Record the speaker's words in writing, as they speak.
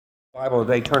Bible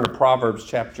today, turn to Proverbs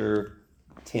chapter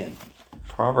 10.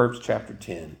 Proverbs chapter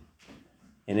 10.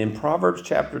 And in Proverbs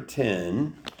chapter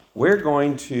 10, we're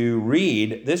going to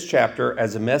read this chapter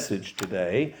as a message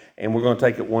today, and we're going to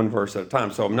take it one verse at a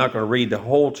time. So I'm not going to read the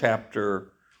whole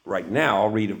chapter right now. I'll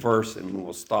read a verse and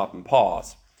we'll stop and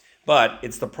pause. But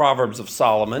it's the Proverbs of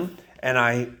Solomon, and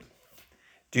I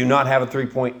do not have a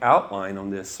three-point outline on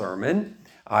this sermon.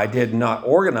 I did not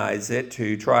organize it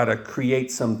to try to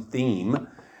create some theme.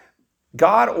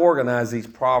 God organized these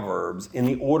Proverbs in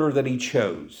the order that He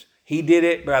chose. He did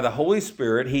it by the Holy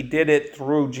Spirit. He did it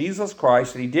through Jesus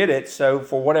Christ. And He did it so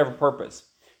for whatever purpose.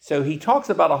 So He talks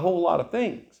about a whole lot of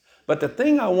things. But the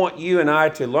thing I want you and I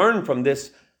to learn from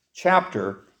this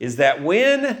chapter is that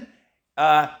when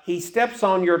He steps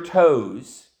on your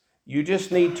toes, you just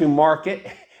need to mark it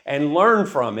and learn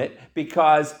from it,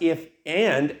 because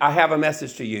and I have a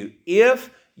message to you.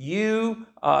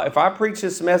 If I preach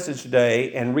this message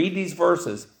today and read these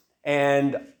verses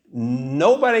and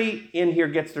nobody in here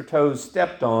gets their toes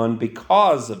stepped on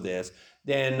because of this,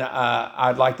 then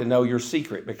I'd like to know your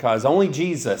secret, because only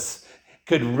Jesus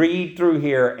could read through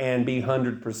here and be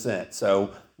 100%.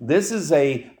 So this is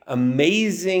a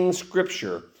amazing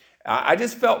scripture. I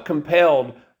just felt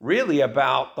compelled really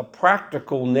about the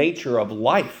practical nature of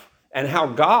life and how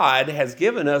God has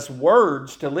given us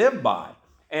words to live by.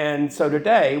 And so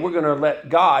today, we're going to let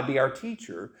God be our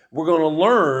teacher. We're going to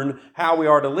learn how we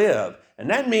are to live. And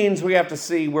that means we have to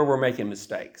see where we're making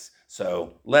mistakes.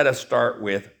 So let us start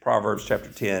with Proverbs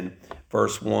chapter 10,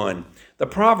 verse 1. The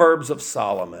Proverbs of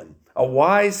Solomon. A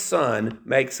wise son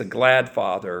makes a glad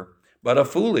father, but a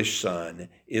foolish son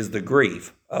is the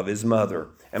grief of his mother.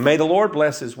 And may the Lord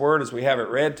bless His word as we have it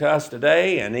read to us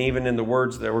today, and even in the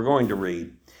words that we're going to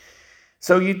read.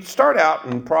 So you start out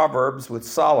in Proverbs with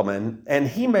Solomon, and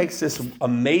he makes this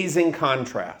amazing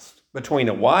contrast between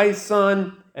a wise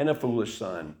son and a foolish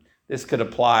son. This could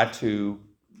apply to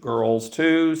girls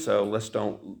too, so let's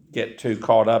don't get too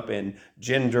caught up in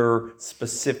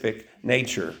gender-specific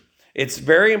nature. It's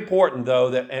very important,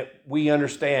 though, that we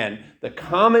understand the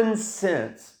common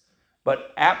sense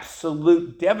but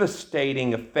absolute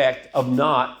devastating effect of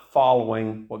not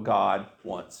following what God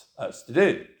wants us to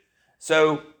do.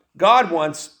 So God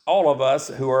wants all of us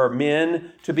who are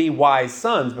men to be wise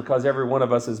sons, because every one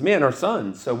of us as men are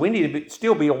sons. So we need to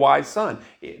still be a wise son.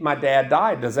 My dad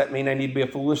died. Does that mean I need to be a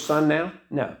foolish son now?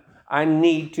 No. I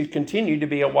need to continue to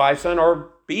be a wise son,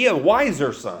 or be a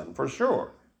wiser son for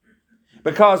sure.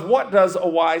 Because what does a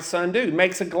wise son do?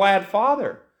 Makes a glad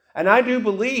father. And I do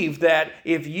believe that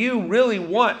if you really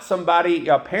want somebody,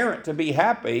 a parent, to be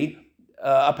happy,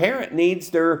 a parent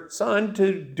needs their son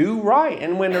to do right.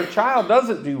 And when their child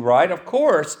doesn't do right, of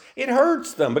course, it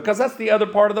hurts them, because that's the other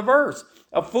part of the verse.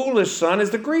 A foolish son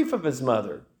is the grief of his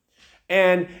mother.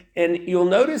 And you'll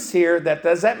notice here that,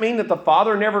 does that mean that the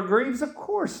father never grieves? Of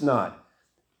course not.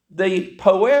 The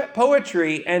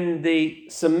poetry and the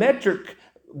symmetric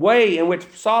way in which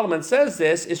Solomon says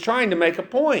this is trying to make a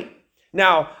point.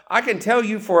 Now, I can tell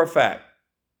you for a fact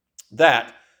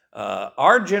that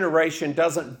our generation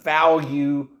doesn't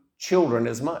value children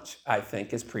as much, I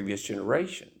think, as previous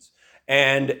generations.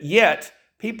 And yet,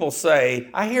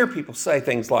 I hear people say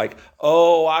things like,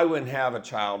 oh, I wouldn't have a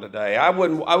child today. I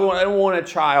don't want a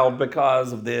child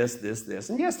because of this.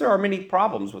 And yes, there are many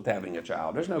problems with having a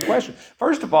child. There's no question.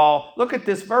 First of all, look at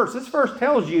this verse. This verse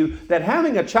tells you that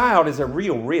having a child is a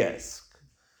real risk.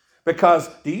 Because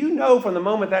do you know from the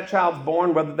moment that child's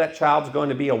born whether that child's going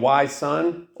to be a wise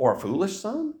son or a foolish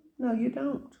son? No, you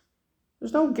don't.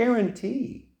 There's no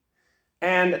guarantee.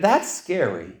 And that's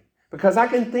scary, because I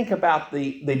can think about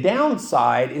the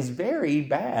downside is very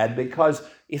bad, because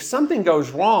if something goes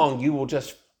wrong, you will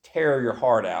just tear your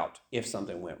heart out if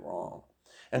something went wrong.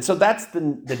 And so that's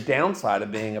the downside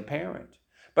of being a parent.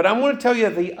 But I want to tell you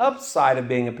that the upside of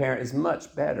being a parent is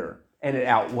much better, and it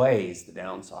outweighs the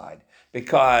downside.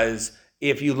 Because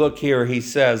if you look here, he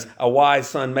says, a wise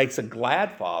son makes a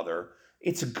glad father.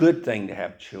 It's a good thing to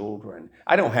have children.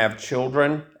 I don't have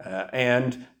children,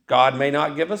 and God may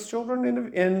not give us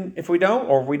children if we don't,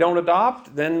 or if we don't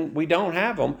adopt, then we don't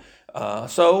have them.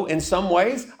 So in some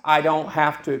ways, I don't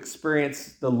have to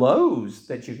experience the lows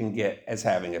that you can get as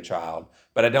having a child,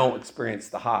 but I don't experience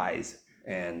the highs.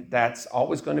 And that's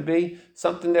always going to be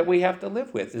something that we have to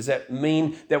live with. Does that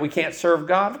mean that we can't serve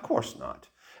God? Of course not.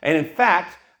 And in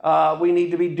fact, we need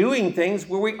to be doing things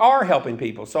where we are helping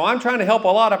people. So I'm trying to help a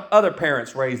lot of other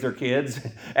parents raise their kids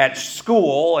at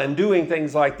school and doing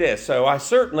things like this. So I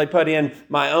certainly put in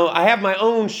I have my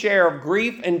own share of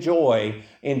grief and joy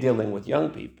in dealing with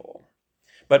young people.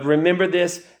 But remember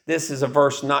this is a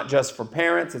verse not just for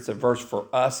parents, it's a verse for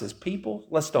us as people.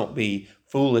 Let's don't be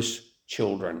foolish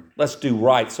children. Let's do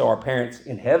right so our parents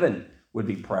in heaven would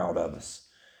be proud of us.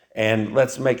 And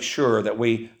let's make sure that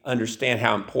we understand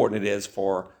how important it is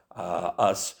for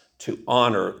us to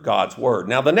honor God's word.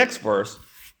 Now, the next verse,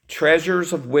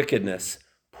 treasures of wickedness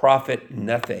profit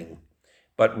nothing,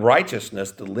 but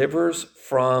righteousness delivers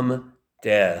from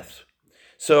death.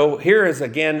 So here is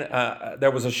again,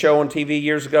 there was a show on TV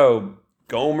years ago,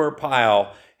 Gomer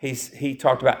Pyle. He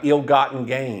talked about ill-gotten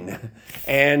gain.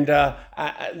 And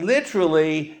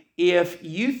literally, if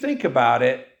you think about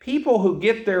it, people who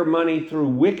get their money through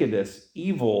wickedness,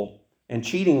 evil, and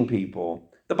cheating people,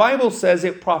 the Bible says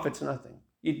it profits nothing.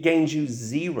 It gains you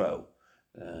zero.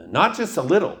 Not just a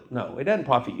little. No, it doesn't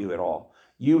profit you at all.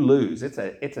 You lose. It's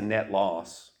a net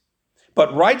loss.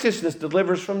 But righteousness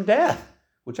delivers from death,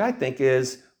 which I think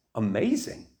is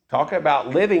amazing. Talk about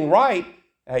living right.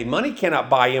 Hey, money cannot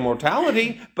buy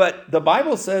immortality, but the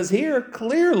Bible says here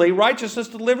clearly righteousness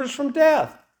delivers from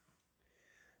death.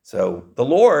 So the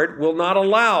Lord will not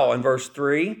allow, in verse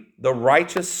 3, the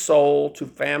righteous soul to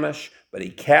famish, but he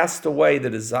casts away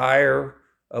the desire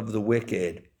of the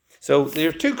wicked. So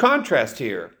there's two contrasts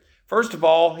here. First of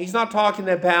all, he's not talking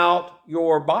about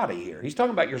your body here. He's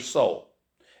talking about your soul.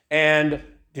 And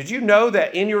did you know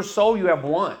that in your soul you have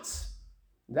wants?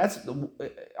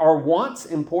 Are wants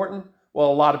important? Well,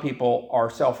 a lot of people are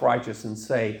self-righteous and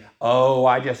say, oh,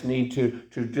 I just need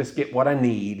to just get what I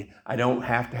need. I don't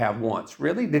have to have wants.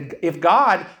 Really? If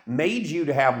God made you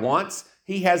to have wants,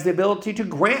 he has the ability to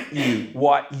grant you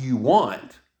what you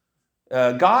want.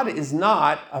 God is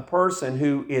not a person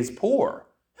who is poor.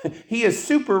 He is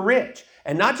super rich.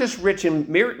 And not just rich in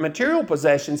material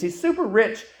possessions, he's super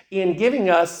rich in giving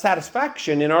us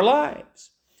satisfaction in our lives.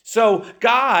 So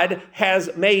God has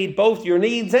made both your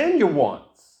needs and your wants.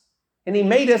 And he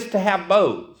made us to have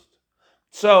both.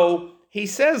 So he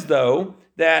says, though,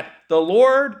 that the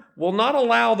Lord will not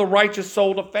allow the righteous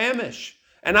soul to famish.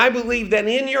 And I believe that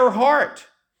in your heart,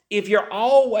 if you're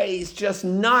always just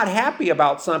not happy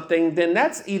about something, then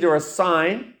that's either a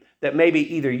sign that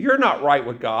maybe either you're not right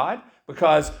with God,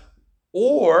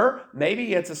 or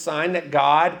maybe it's a sign that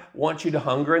God wants you to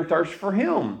hunger and thirst for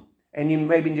him. And you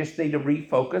maybe just need to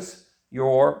refocus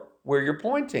where you're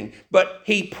pointing. But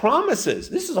he promises,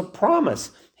 this is a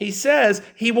promise. He says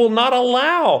he will not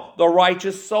allow the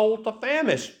righteous soul to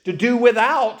famish, to do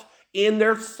without in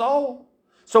their soul.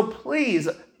 So please,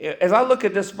 as I look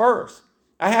at this verse,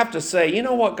 I have to say, you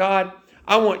know what, God?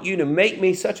 I want you to make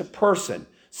me such a person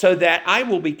so that I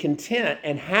will be content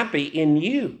and happy in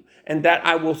you, and that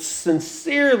I will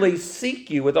sincerely seek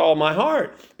you with all my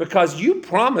heart, because you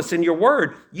promise in your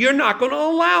word, you're not going to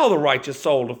allow the righteous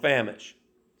soul to famish.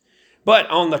 But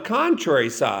on the contrary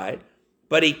side,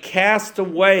 but he cast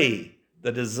away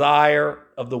the desire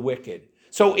of the wicked.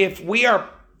 So if we are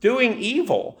doing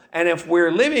evil, and if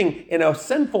we're living in a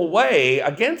sinful way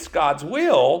against God's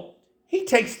will, he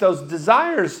takes those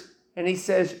desires and he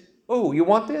says, oh, you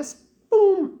want this?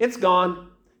 Boom, it's gone.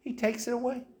 He takes it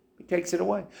away. He takes it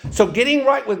away. So getting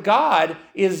right with God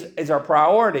is our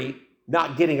priority,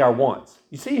 not getting our wants.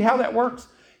 You see how that works?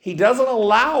 He doesn't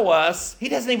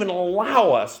even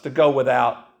allow us to go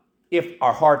without if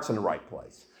our heart's in the right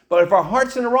place. But if our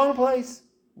heart's in the wrong place,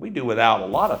 we do without a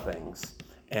lot of things.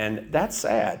 And that's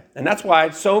sad. And that's why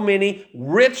so many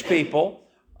rich people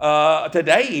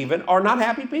today even are not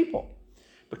happy people.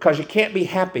 Because you can't be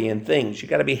happy in things. You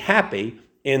got to be happy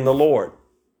in the Lord.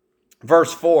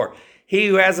 Verse 4, he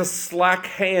who has a slack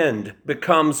hand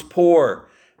becomes poor,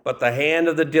 but the hand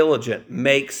of the diligent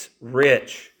makes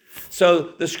rich.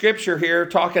 So the scripture here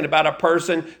talking about a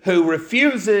person who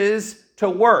refuses to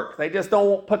work. They just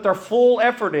don't put their full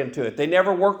effort into it. They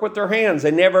never work with their hands.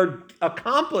 They never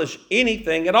accomplish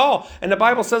anything at all. And the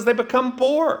Bible says they become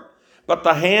poor. But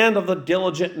the hand of the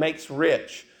diligent makes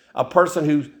rich. A person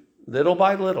who little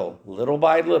by little,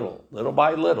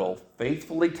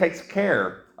 faithfully takes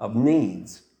care of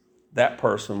needs, that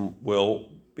person will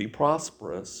be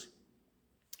prosperous.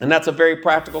 And that's a very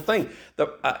practical thing.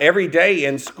 Every day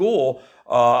in school,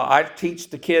 I teach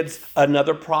the kids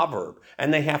another proverb,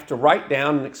 and they have to write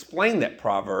down and explain that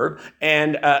proverb.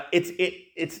 And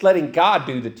it's letting God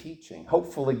do the teaching.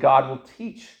 Hopefully, God will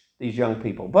teach these young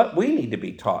people, but we need to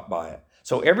be taught by it.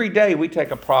 So every day we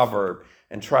take a proverb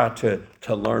and try to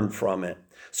learn from it.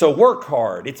 So work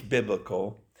hard. It's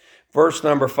biblical. Verse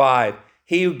number 5.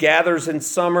 He who gathers in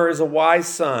summer is a wise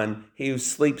son. He who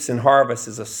sleeps in harvest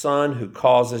is a son who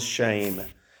causes shame.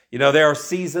 You know, there are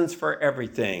seasons for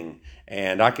everything.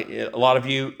 And a lot of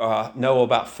you know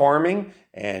about farming.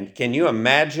 And can you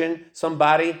imagine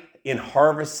somebody in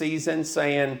harvest season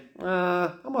saying,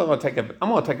 I'm going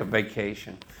to take a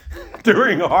vacation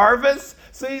during harvest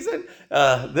season?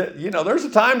 There's a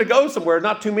time to go somewhere.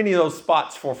 Not too many of those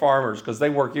spots for farmers because they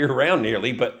work year round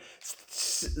nearly, but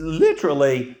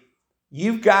literally,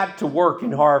 you've got to work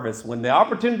in harvest. When the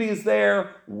opportunity is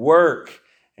there, work.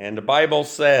 And the Bible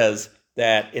says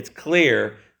that it's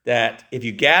clear that if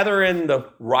you gather in the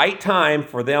right time,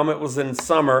 for them it was in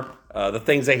summer, the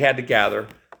things they had to gather,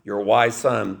 you're a wise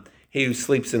son. He who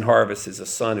sleeps in harvest is a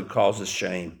son who causes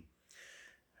shame.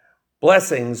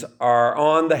 Blessings are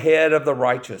on the head of the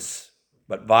righteous,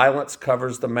 but violence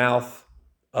covers the mouth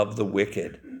of the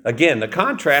wicked. Again, the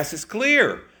contrast is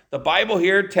clear. The Bible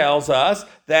here tells us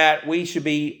that we should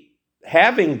be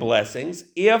having blessings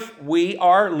if we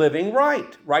are living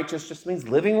right. Righteous just means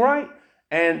living right.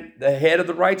 And the head of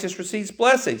the righteous receives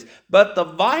blessings. But the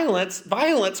violence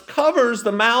covers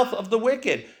the mouth of the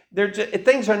wicked.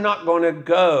 Things are not going to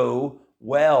go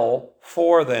well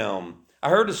for them. I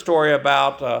heard a story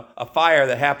about a fire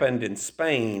that happened in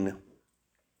Spain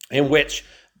in which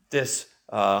this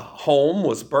home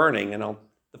was burning. And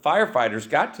the firefighters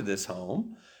got to this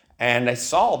home and they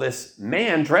saw this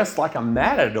man dressed like a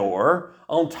matador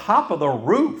on top of the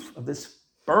roof of this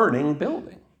burning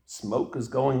building. Smoke is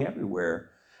going everywhere.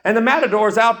 And the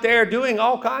matador's out there doing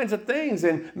all kinds of things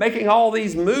and making all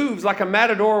these moves like a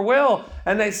matador will.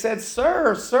 And they said,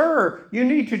 Sir, you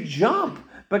need to jump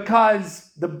because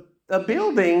the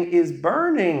building is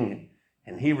burning.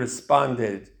 And he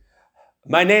responded,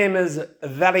 my name is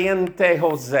Valiente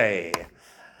Jose.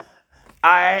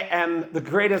 I am the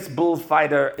greatest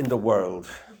bullfighter in the world.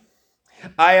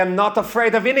 I am not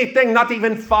afraid of anything, not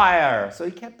even fire. So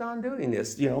he kept on doing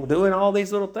this, doing all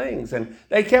these little things. And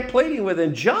they kept pleading with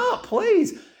him, jump,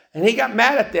 please. And he got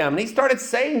mad at them. And he started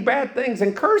saying bad things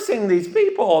and cursing these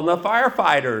people and the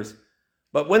firefighters.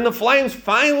 But when the flames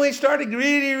finally started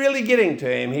really, really getting to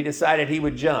him, he decided he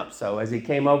would jump. So as he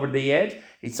came over to the edge,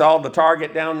 he saw the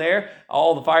target down there.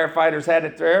 All the firefighters had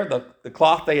it there, the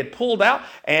cloth they had pulled out.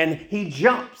 And he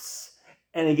jumps.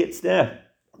 And he gets down.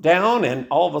 And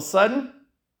all of a sudden,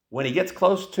 when he gets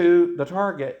close to the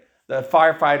target, the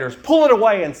firefighters pull it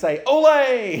away and say,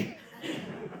 Ole!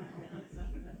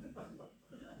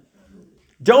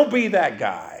 Don't be that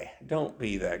guy. Don't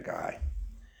be that guy.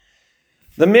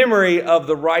 The memory of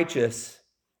the righteous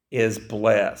is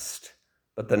blessed,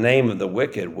 but the name of the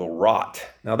wicked will rot.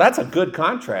 Now, that's a good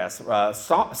contrast.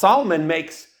 Solomon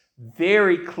makes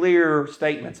very clear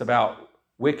statements about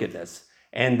wickedness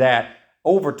and that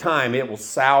over time, it will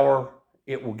sour,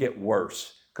 it will get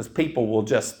worse because people will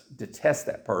just detest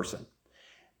that person.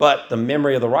 But the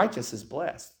memory of the righteous is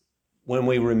blessed. When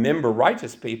we remember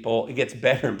righteous people, it gets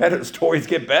better and better. The stories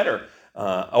get better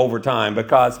over time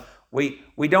because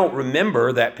we don't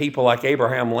remember that people like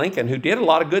Abraham Lincoln, who did a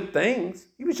lot of good things,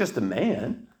 he was just a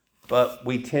man, but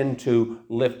we tend to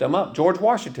lift him up. George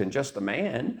Washington, just a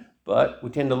man, but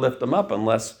we tend to lift them up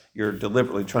unless you're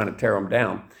deliberately trying to tear them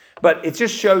down. But it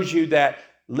just shows you that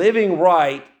living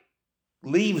right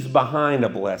leaves behind a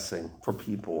blessing for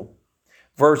people.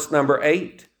 Verse number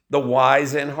 8, the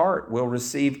wise in heart will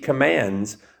receive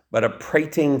commands, but a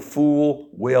prating fool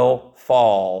will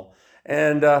fall.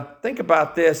 And think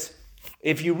about this.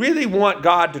 If you really want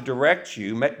God to direct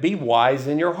you, be wise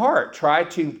in your heart. Try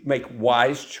to make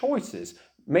wise choices.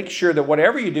 Make sure that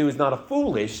whatever you do is not a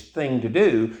foolish thing to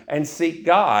do, and seek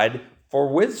God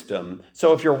for wisdom.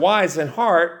 So if you're wise in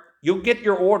heart, you'll get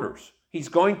your orders. He's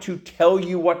going to tell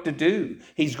you what to do.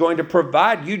 He's going to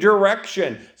provide you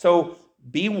direction. So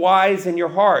be wise in your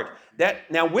heart.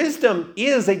 Now, wisdom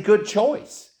is a good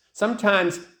choice.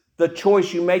 Sometimes the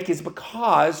choice you make is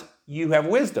because you have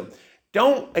wisdom.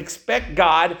 Don't expect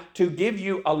God to give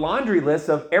you a laundry list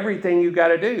of everything you got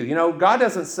to do. God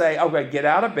doesn't say, okay, get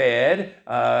out of bed,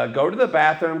 go to the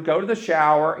bathroom, go to the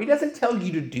shower. He doesn't tell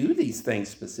you to do these things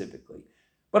specifically.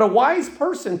 But a wise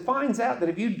person finds out that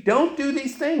if you don't do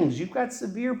these things, you've got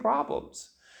severe problems.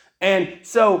 And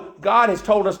so God has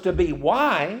told us to be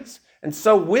wise. And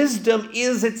so wisdom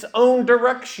is its own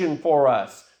direction for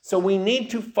us. So we need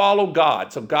to follow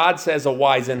God. So God says a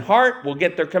wise in heart will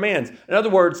get their commands. In other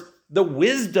words, the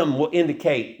wisdom will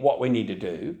indicate what we need to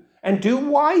do and do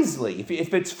wisely.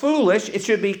 If it's foolish, it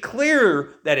should be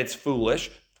clear that it's foolish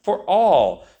for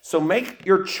all. So make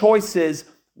your choices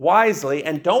wisely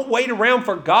and don't wait around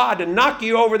for God to knock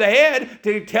you over the head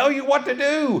to tell you what to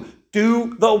do.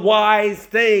 Do the wise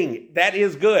thing. That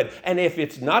is good. And if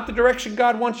it's not the direction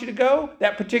God wants you to go,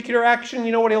 that particular action,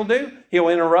 you know what he'll do? He'll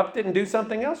interrupt it and do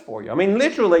something else for you. I mean,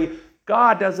 literally,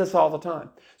 God does this all the time.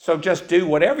 So just do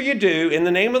whatever you do in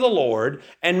the name of the Lord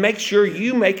and make sure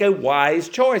you make a wise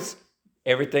choice.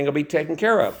 Everything will be taken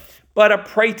care of. but a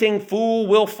prating fool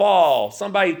will fall.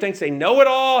 Somebody who thinks they know it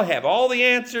all, have all the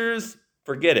answers,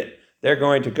 forget it. They're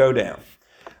going to go down.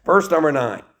 Verse number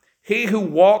 9. He who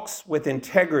walks with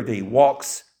integrity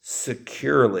walks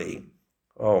securely.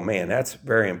 Oh man, that's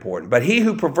very important. But he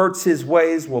who perverts his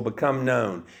ways will become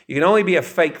known. You can only be a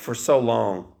fake for so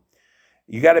long.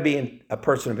 You got to be a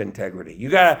person of integrity. You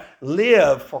got to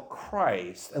live for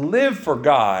Christ and live for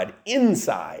God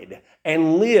inside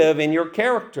and live in your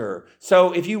character.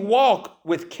 So if you walk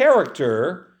with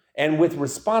character and with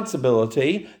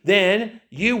responsibility, then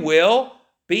you will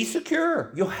be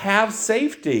secure. You'll have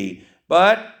safety.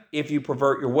 But if you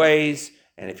pervert your ways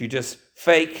and if you just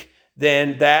fake,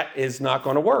 then that is not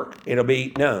going to work. It'll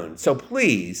be known. So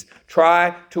please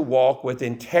try to walk with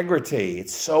integrity.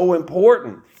 It's so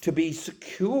important to be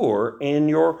secure in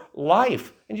your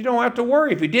life. And you don't have to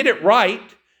worry. If you did it right,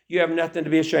 you have nothing to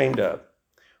be ashamed of.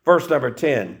 Verse number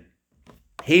 10.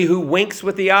 He who winks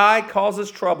with the eye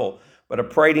causes trouble, but a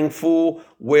prating fool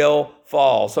will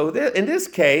fall. So in this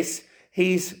case,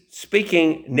 he's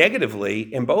speaking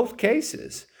negatively in both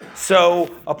cases. So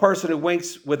a person who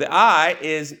winks with the eye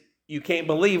is, you can't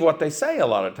believe what they say a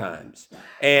lot of times.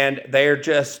 And they're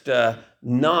just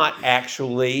not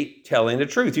actually telling the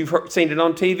truth. You've seen it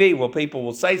on TV where people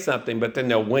will say something, but then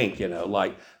they'll wink,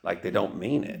 like they don't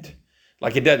mean it.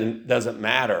 Like it doesn't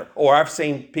matter. Or I've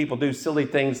seen people do silly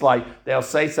things like they'll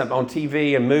say something on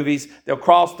TV and movies. They'll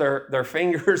cross their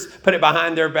fingers, put it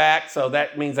behind their back. So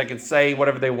that means they can say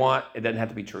whatever they want. It doesn't have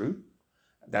to be true.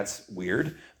 That's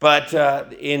weird. But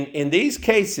in these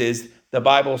cases, the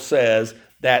Bible says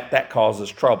that causes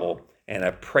trouble, and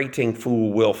a prating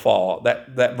fool will fall.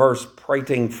 That verse,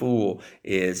 prating fool,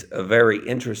 is a very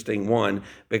interesting one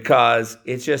because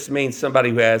it just means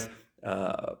somebody who has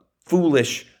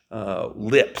foolish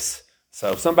lips.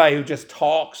 So somebody who just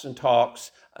talks and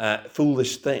talks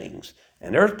foolish things.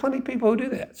 And there's plenty of people who do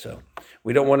that. So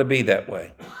we don't want to be that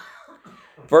way.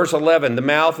 Verse 11, the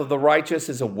mouth of the righteous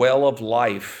is a well of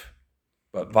life,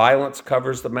 but violence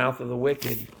covers the mouth of the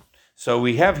wicked. So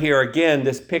we have here again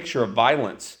this picture of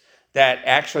violence that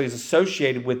actually is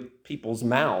associated with people's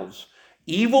mouths.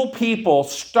 Evil people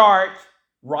start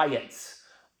riots.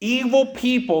 Evil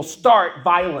people start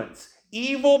violence.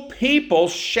 Evil people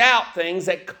shout things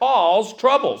that cause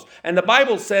troubles. And the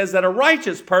Bible says that a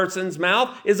righteous person's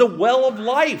mouth is a well of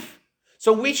life.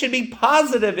 So we should be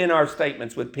positive in our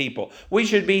statements with people. We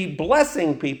should be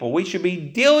blessing people. We should be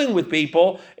dealing with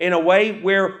people in a way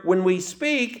where when we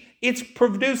speak, it's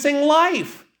producing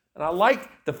life. And I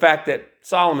like the fact that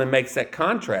Solomon makes that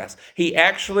contrast. He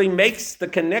actually makes the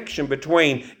connection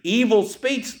between evil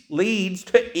speech leads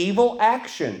to evil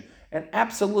action. And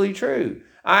absolutely true.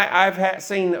 I've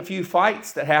seen a few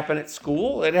fights that happen at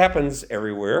school. It happens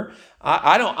everywhere.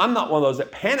 I'm not one of those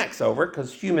that panics over it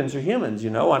because humans are humans, I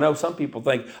know some people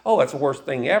think, oh, that's the worst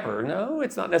thing ever. No,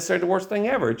 it's not necessarily the worst thing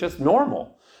ever. It's just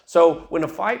normal. So when a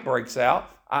fight breaks out,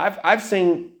 I've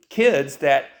seen kids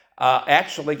that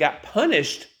actually got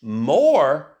punished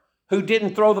more who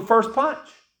didn't throw the first punch.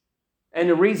 And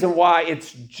the reason why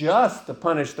it's just to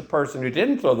punish the person who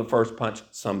didn't throw the first punch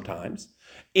sometimes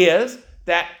is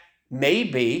that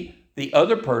maybe the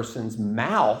other person's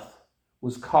mouth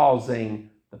was causing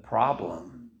the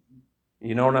problem.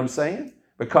 You know what I'm saying?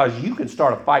 Because you can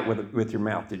start a fight with your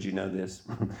mouth. Did you know this?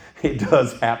 It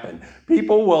does happen.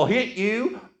 People will hit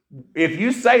you if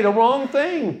you say the wrong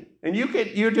thing. And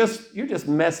you're just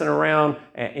messing around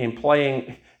and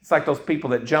playing. It's like those people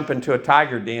that jump into a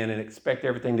tiger den and expect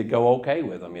everything to go okay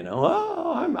with them.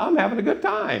 Oh, I'm having a good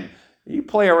time. You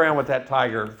play around with that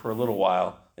tiger for a little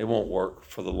while. It won't work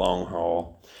for the long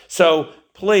haul. So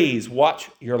please watch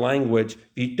your language.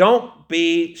 You don't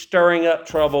be stirring up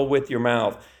trouble with your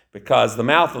mouth, because the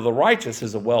mouth of the righteous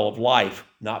is a well of life,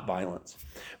 not violence.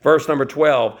 Verse number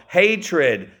 12,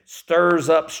 hatred stirs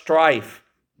up strife,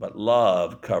 but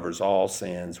love covers all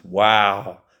sins.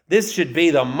 Wow. This should be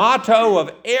the motto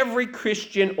of every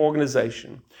Christian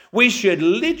organization. We should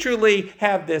literally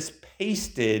have this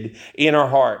pasted in our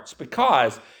hearts,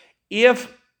 because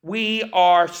if we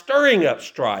are stirring up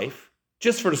strife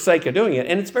just for the sake of doing it,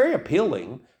 and it's very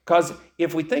appealing, because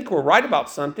if we think we're right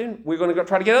about something, we're going to go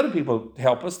try to get other people to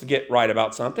help us to get right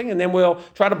about something, and then we'll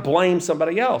try to blame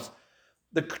somebody else.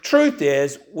 The truth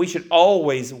is, we should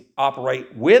always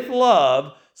operate with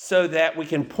love so that we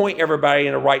can point everybody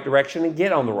in the right direction and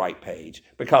get on the right page,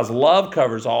 because love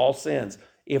covers all sins.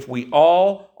 If we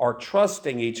all are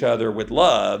trusting each other with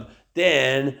love,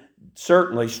 then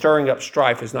certainly stirring up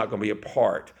strife is not going to be a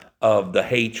part of the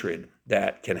hatred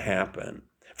that can happen.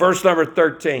 Verse number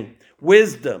 13,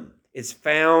 wisdom is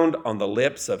found on the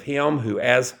lips of him who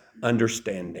has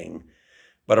understanding,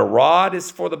 but a rod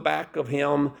is for the back of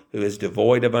him who is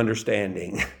devoid of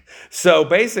understanding. So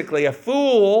basically, a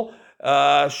fool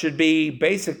should be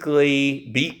basically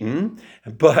beaten,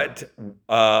 but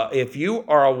if you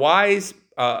are a wise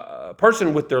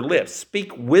person with their lips,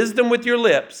 speak wisdom with your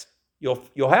lips,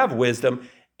 you'll have wisdom,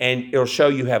 and it'll show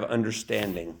you have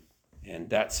understanding, and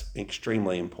that's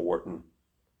extremely important.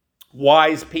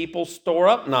 Wise people store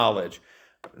up knowledge.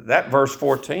 That verse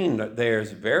 14 there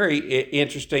is very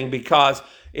interesting because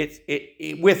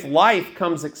with life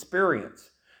comes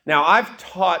experience. Now, I've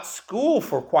taught school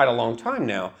for quite a long time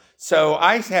now, so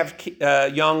I have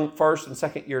young first and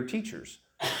second year teachers,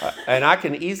 and I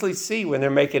can easily see when they're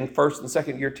making first and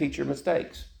second year teacher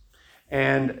mistakes.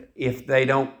 And if they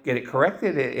don't get it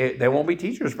corrected, they won't be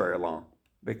teachers very long,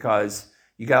 because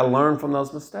you got to learn from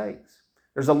those mistakes.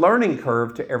 There's a learning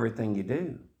curve to everything you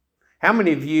do. How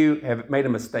many of you have made a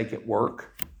mistake at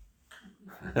work?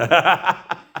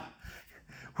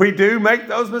 We do make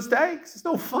those mistakes. It's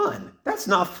no fun. That's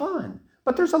not fun.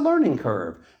 But there's a learning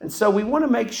curve. And so we want to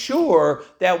make sure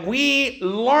that we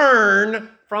learn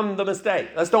from the mistake.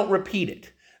 Let's don't repeat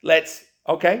it.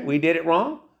 Okay, we did it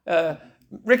wrong.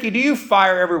 Ricky, do you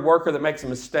fire every worker that makes a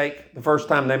mistake the first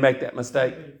time they make that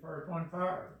mistake? You'd be the first one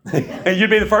fired. You'd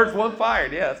be the first one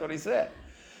fired. Yeah, that's what he said.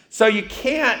 So you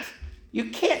can't,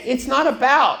 it's not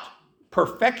about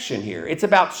perfection here. It's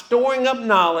about storing up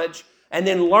knowledge and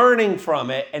then learning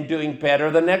from it and doing better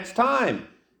the next time.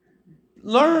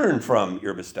 Learn from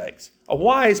your mistakes. A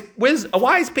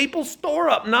wise people store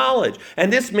up knowledge.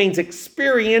 And this means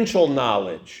experiential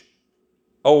knowledge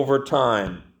over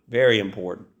time. Very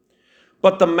important.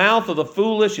 But the mouth of the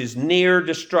foolish is near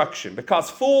destruction,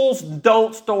 because fools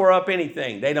don't store up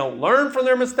anything. They don't learn from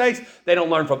their mistakes. They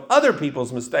don't learn from other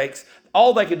people's mistakes.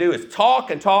 All they can do is talk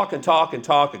and talk and talk and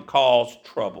talk and cause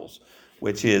troubles,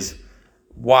 which is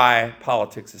why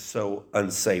politics is so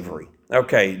unsavory.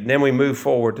 Okay, then we move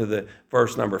forward to the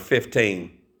verse number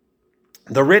 15.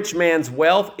 The rich man's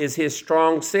wealth is his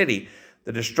strong city.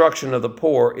 The destruction of the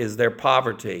poor is their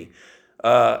poverty.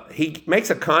 He makes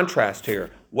a contrast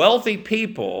here. Wealthy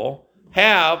people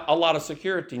have a lot of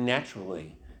security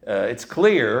naturally. It's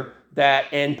clear that,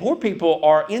 and poor people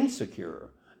are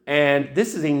insecure. And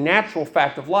this is a natural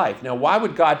fact of life. Now, why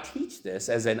would God teach this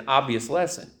as an obvious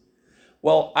lesson?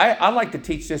 Well, I like to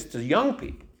teach this to young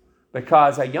people,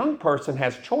 because a young person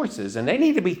has choices, and they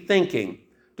need to be thinking,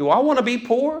 do I want to be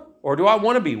poor or do I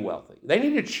want to be wealthy? They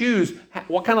need to choose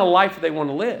what kind of life they want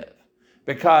to live,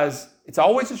 because it's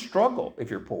always a struggle if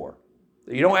you're poor.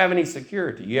 You don't have any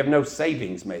security. You have no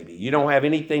savings, maybe. You don't have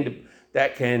anything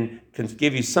that can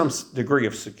give you some degree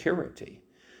of security.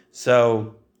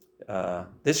 So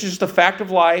this is just a fact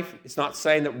of life. It's not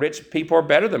saying that rich people are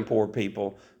better than poor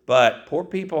people, but poor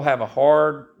people have a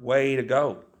hard way to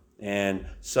go. And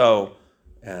so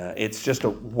it's just a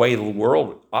way the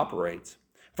world operates.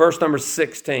 Verse number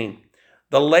 16.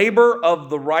 The labor of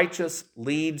the righteous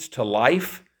leads to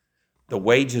life, the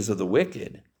wages of the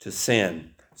wicked to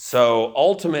sin. So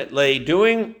ultimately,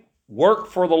 doing work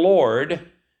for the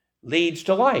Lord leads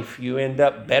to life. You end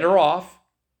up better off,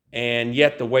 and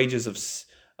yet the wages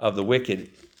of the wicked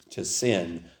to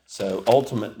sin. So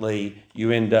ultimately,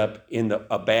 you end up in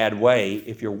a bad way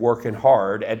if you're working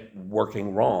hard at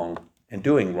working wrong and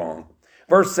doing wrong.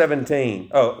 Verse 17,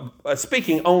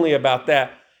 speaking only about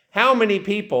that, how many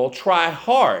people try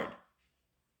hard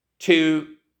to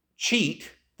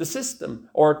cheat the system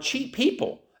or cheat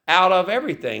people out of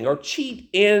everything or cheat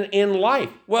in life?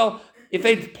 Well, if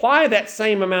they apply that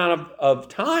same amount of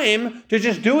time to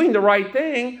just doing the right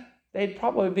thing, they'd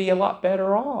probably be a lot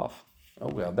better off. Oh,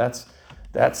 well, that's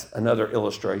another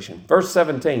illustration. Verse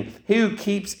 17, he who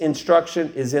keeps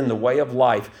instruction is in the way of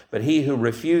life, but he who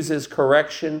refuses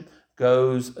correction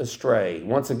goes astray.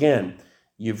 Once again,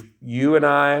 you and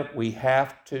I, we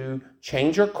have to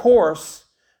change our course,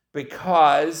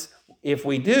 because if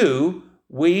we do,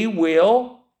 we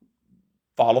will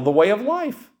follow the way of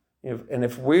life. And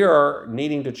if we are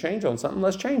needing to change on something,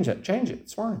 let's change it.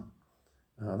 It's fine.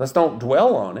 Let's don't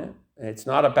dwell on it. It's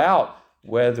not about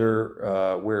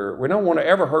whether we don't want to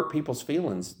ever hurt people's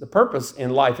feelings. The purpose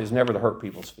in life is never to hurt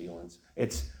people's feelings.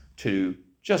 It's to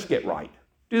just get right.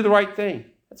 Do the right thing.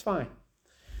 That's fine.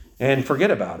 And forget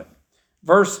about it.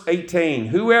 Verse 18,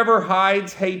 whoever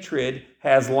hides hatred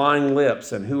has lying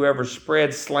lips, and whoever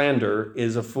spreads slander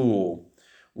is a fool.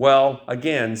 Well,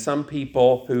 again, some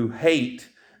people who hate,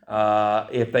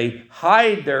 if they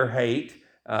hide their hate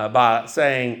by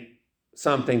saying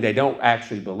something they don't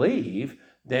actually believe,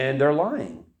 then they're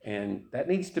lying. And that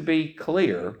needs to be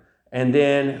clear. And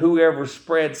then whoever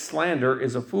spreads slander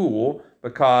is a fool,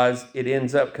 because it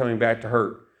ends up coming back to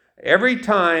hurt. Every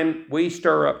time we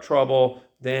stir up trouble,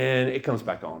 then it comes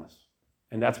back on us.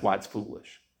 And that's why it's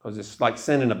foolish. Because it's like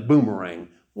sending a boomerang.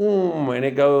 Boom, and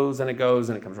it goes and it goes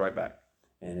and it comes right back.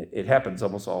 And it happens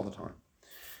almost all the time.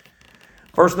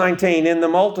 Verse 19, in the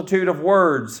multitude of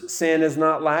words, sin is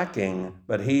not lacking,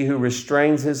 but he who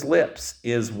restrains his lips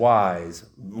is wise.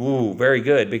 Ooh, very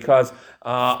good, because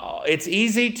it's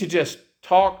easy to just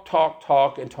talk,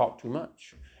 and talk too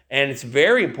much. And it's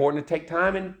very important to take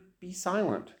time and be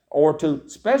silent, or to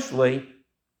especially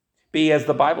be, as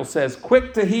the Bible says,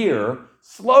 quick to hear,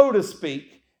 slow to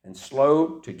speak, and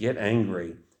slow to get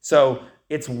angry. So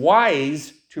it's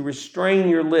wise to restrain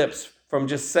your lips from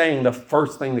just saying the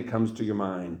first thing that comes to your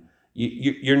mind.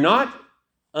 You're not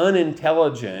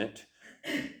unintelligent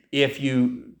if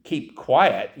you keep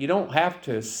quiet. You don't have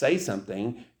to say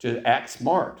something to act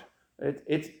smart.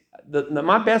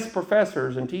 My best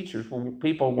professors and teachers,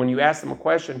 when you ask them a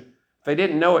question, if they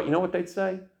didn't know it, you know what they'd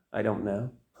say? I don't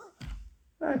know.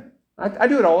 I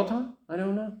do it all the time. I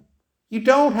don't know. You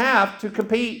don't have to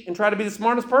compete and try to be the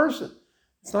smartest person.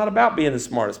 It's not about being the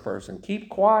smartest person. Keep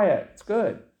quiet. It's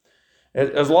good.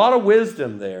 There's a lot of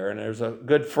wisdom there, and there's a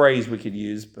good phrase we could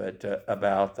use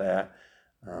about that.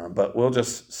 But we'll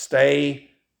just stay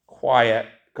quiet,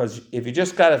 because if you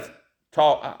just got to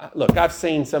talk, look, I've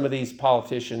seen some of these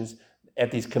politicians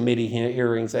at these committee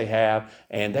hearings they have,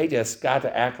 and they just got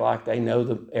to act like they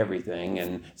know everything,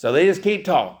 and so they just keep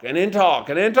talking and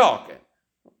talking and talking.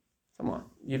 Come on,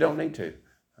 you don't need to.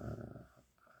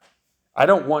 I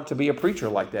don't want to be a preacher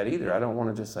like that either. I don't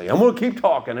want to just say, I'm going to keep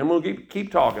talking, I'm going to keep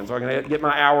talking so I can get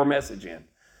my hour message in.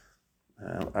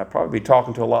 I'd probably be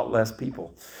talking to a lot less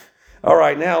people. All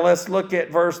right, now let's look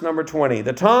at verse number 20.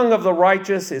 The tongue of the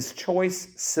righteous is choice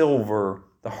silver.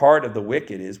 The heart of the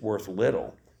wicked is worth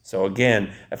little. So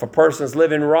again, if a person is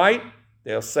living right,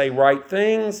 they'll say right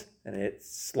things, and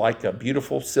it's like a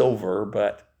beautiful silver,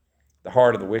 but the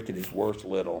heart of the wicked is worth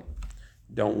little.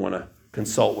 Don't want to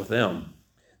consult with them.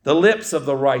 The lips of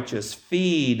the righteous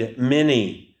feed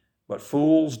many, but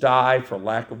fools die for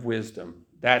lack of wisdom.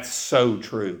 That's so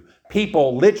true.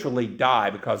 People literally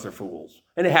die because they're fools.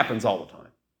 And it happens all the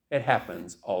time. It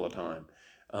happens all the time.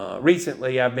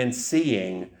 Recently, I've been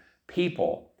seeing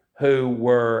people who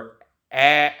were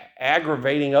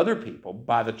aggravating other people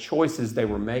by the choices they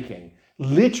were making.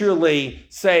 Literally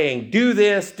saying, do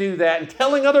this, do that, and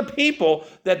telling other people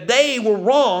that they were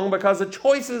wrong because of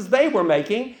choices they were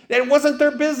making, that it wasn't their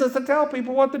business to tell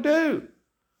people what to do.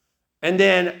 And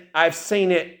then I've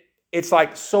seen it's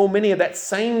like so many of that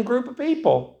same group of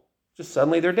people, just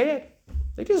suddenly they're dead.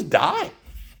 They just die.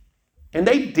 And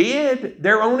they did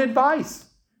their own advice.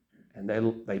 And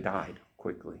they died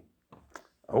quickly.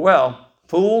 Oh well,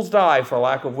 fools die for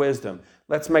lack of wisdom.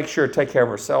 Let's make sure to take care of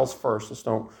ourselves first. Let's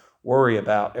don't worry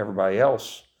about everybody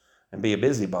else and be a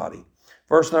busybody.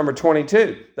 Verse number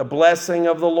 22, the blessing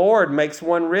of the Lord makes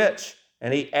one rich,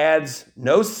 and he adds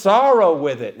no sorrow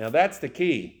with it. Now that's the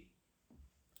key.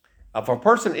 If a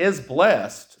person is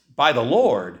blessed by the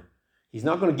Lord, he's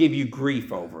not going to give you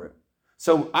grief over it.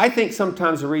 So I think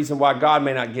sometimes the reason why God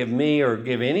may not give me or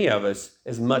give any of us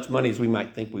as much money as we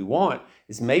might think we want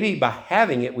is maybe by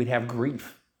having it, we'd have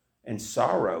grief and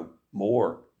sorrow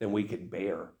more than we could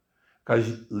bear.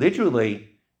 Because literally,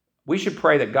 we should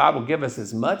pray that God will give us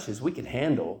as much as we can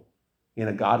handle in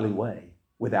a godly way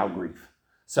without grief.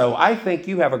 So I think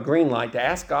you have a green light to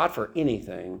ask God for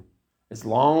anything as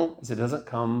long as it doesn't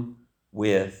come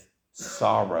with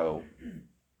sorrow.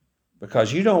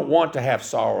 Because you don't want to have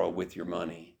sorrow with your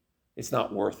money. It's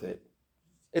not worth it.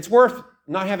 It's worth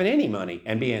not having any money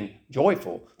and being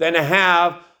joyful than to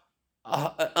have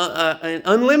an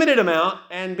unlimited amount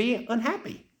and be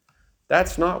unhappy.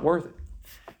 That's not worth it.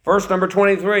 Verse number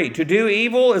 23, to do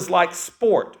evil is like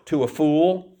sport to a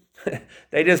fool.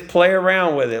 They just play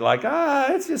around with it like,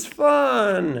 it's just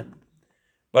fun.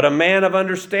 But a man of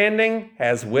understanding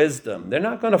has wisdom. They're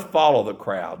not going to follow the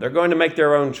crowd. They're going to make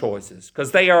their own choices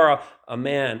because they are a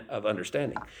man of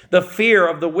understanding. The fear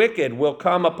of the wicked will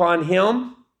come upon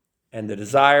him, and the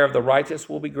desire of the righteous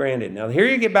will be granted. Now, here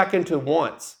you get back into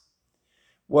wants.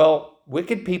 Well,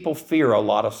 wicked people fear a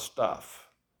lot of stuff,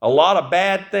 a lot of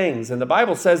bad things. And the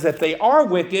Bible says if they are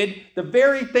wicked, the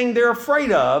very thing they're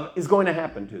afraid of is going to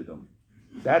happen to them.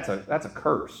 That's a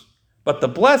curse. But the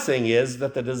blessing is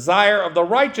that the desire of the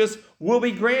righteous will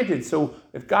be granted. So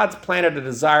if God's planted a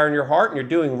desire in your heart and you're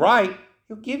doing right,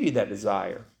 he'll give you that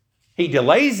desire. He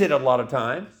delays it a lot of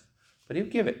times, but he'll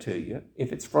give it to you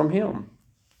if it's from him.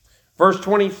 Verse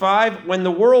 25, when the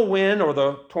whirlwind or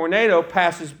the tornado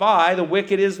passes by, the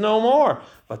wicked is no more,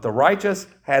 but the righteous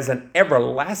has an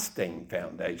everlasting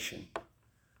foundation.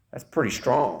 That's pretty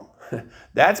strong.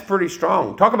 That's pretty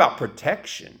strong. Talk about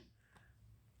protection.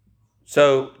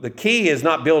 So the key is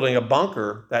not building a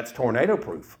bunker that's tornado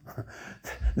proof.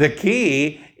 The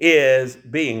key is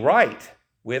being right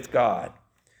with God.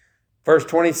 Verse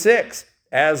 26,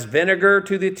 as vinegar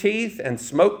to the teeth and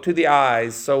smoke to the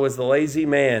eyes, so is the lazy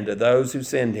man to those who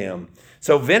send him.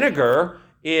 So vinegar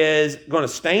is going to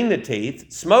stain the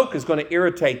teeth. Smoke is going to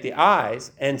irritate the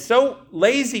eyes. And so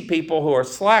lazy people who are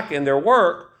slack in their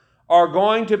work are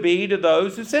going to be to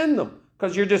those who send them,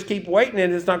 because you just keep waiting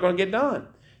and it's not going to get done.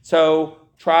 So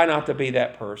try not to be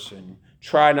that person.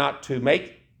 Try not to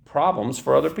make problems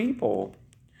for other people.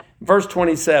 Verse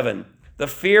 27, the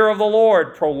fear of the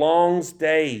Lord prolongs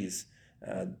days.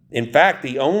 In fact,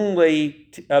 the only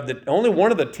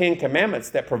one of the 10 commandments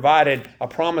that provided a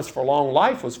promise for long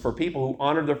life was for people who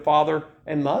honored their father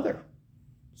and mother,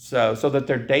 so that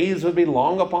their days would be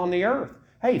long upon the earth.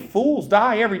 Hey, fools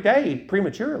die every day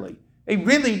prematurely. They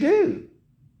really do.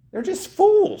 They're just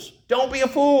fools. Don't be a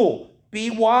fool. Be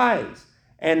wise.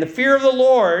 And the fear of the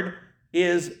Lord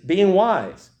is being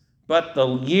wise. But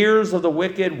the years of the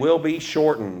wicked will be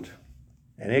shortened.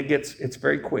 And it's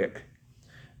very quick.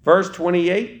 Verse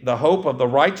 28, the hope of the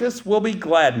righteous will be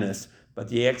gladness, but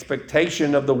the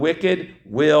expectation of the wicked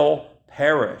will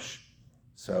perish.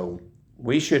 So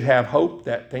we should have hope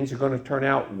that things are going to turn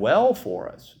out well for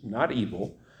us, not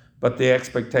evil, but the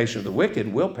expectation of the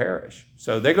wicked will perish.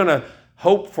 So they're going to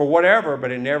hope for whatever,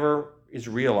 but it never is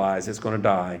realized. It's going to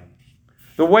die.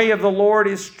 The way of the Lord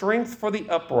is strength for the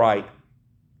upright,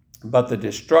 but the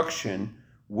destruction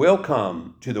will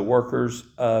come to the workers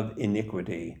of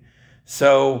iniquity.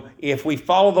 So if we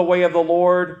follow the way of the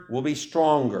Lord, we'll be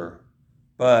stronger,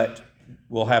 but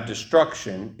we'll have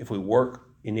destruction if we work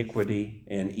iniquity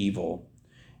and evil.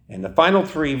 And the final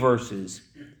 3 verses,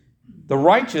 the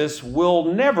righteous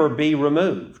will never be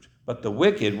removed, but the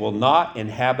wicked will not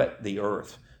inhabit the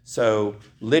earth. So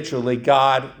literally,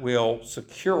 God will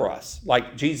secure us.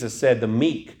 Like Jesus said, the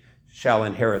meek shall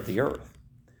inherit the earth.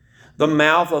 The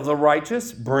mouth of the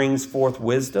righteous brings forth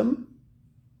wisdom.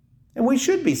 And we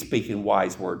should be speaking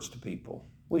wise words to people.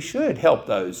 We should help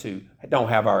those who don't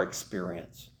have our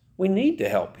experience. We need to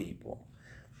help people.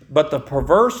 But the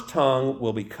perverse tongue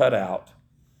will be cut out.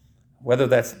 Whether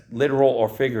that's literal or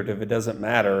figurative, it doesn't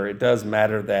matter. It does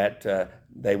matter that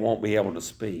they won't be able to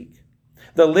speak.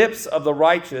 The lips of the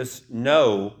righteous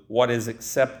know what is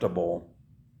acceptable,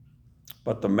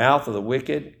 but the mouth of the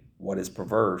wicked, what is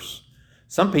perverse.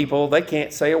 Some people, they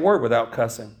can't say a word without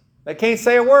cussing. They can't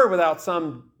say a word without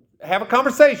have a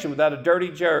conversation without a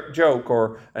dirty joke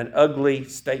or an ugly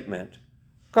statement,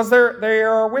 because they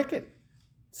are wicked.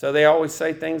 So they always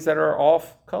say things that are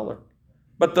off color.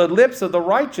 But the lips of the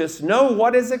righteous know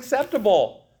what is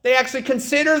acceptable. They actually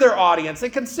consider their audience. They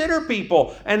consider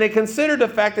people, and they consider the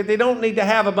fact that they don't need to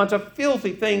have a bunch of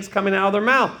filthy things coming out of their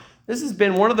mouth. This has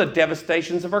been one of the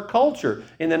devastations of our culture.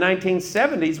 In the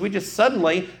 1970s, we just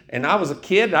suddenly, and I was a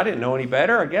kid, and I didn't know any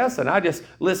better, I guess, and I just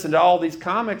listened to all these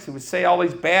comics who would say all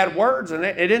these bad words, and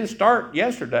it didn't start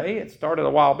yesterday. It started a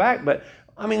while back, but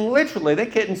I mean, literally, they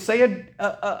couldn't say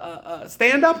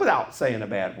stand up without saying a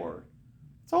bad word.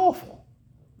 It's awful.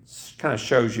 It kind of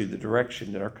shows you the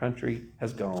direction that our country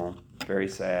has gone. Very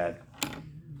sad.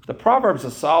 The Proverbs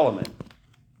of Solomon.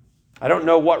 I don't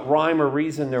know what rhyme or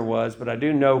reason there was, but I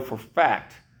do know for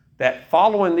fact that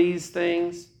following these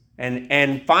things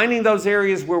and finding those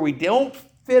areas where we don't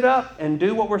fit up and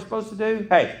do what we're supposed to do,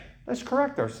 hey, let's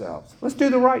correct ourselves. Let's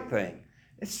do the right thing.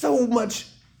 It's so much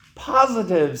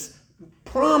positives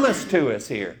promised to us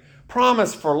here.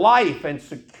 Promise for life and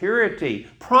security.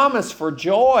 Promise for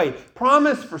joy.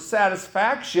 Promise for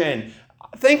satisfaction.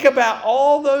 Think about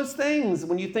all those things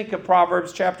when you think of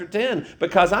Proverbs chapter 10,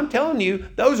 because I'm telling you,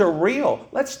 those are real.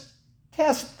 Let's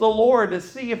test the Lord to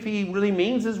see if he really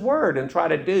means his word and try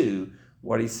to do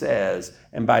what he says.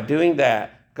 And by doing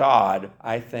that, God,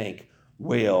 I think,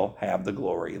 will have the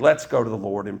glory. Let's go to the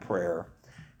Lord in prayer.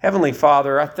 Heavenly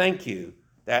Father, I thank you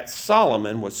that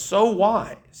Solomon was so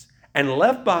wise and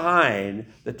left behind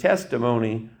the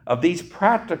testimony of these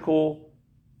practical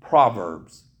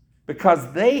proverbs,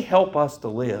 because they help us to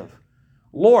live.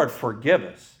 Lord, forgive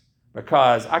us,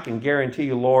 because I can guarantee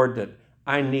you, Lord, that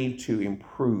I need to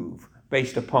improve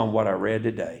based upon what I read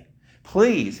today.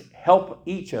 Please help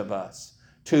each of us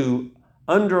to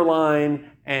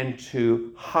underline and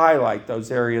to highlight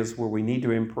those areas where we need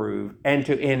to improve, and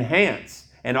to enhance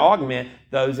and augment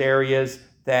those areas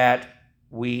that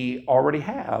we already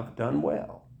have done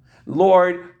well.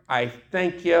 Lord, I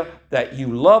thank you that you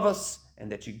love us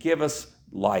and that you give us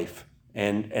life,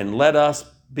 and let us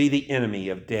be the enemy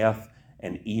of death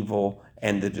and evil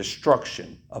and the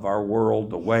destruction of our world,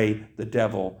 the way the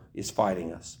devil is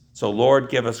fighting us. So, Lord,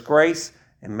 give us grace,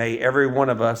 and may every one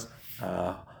of us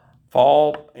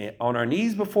fall on our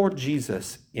knees before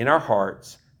Jesus in our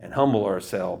hearts and humble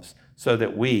ourselves so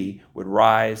that we would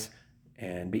rise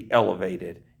and be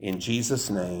elevated. In Jesus'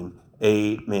 name,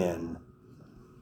 amen.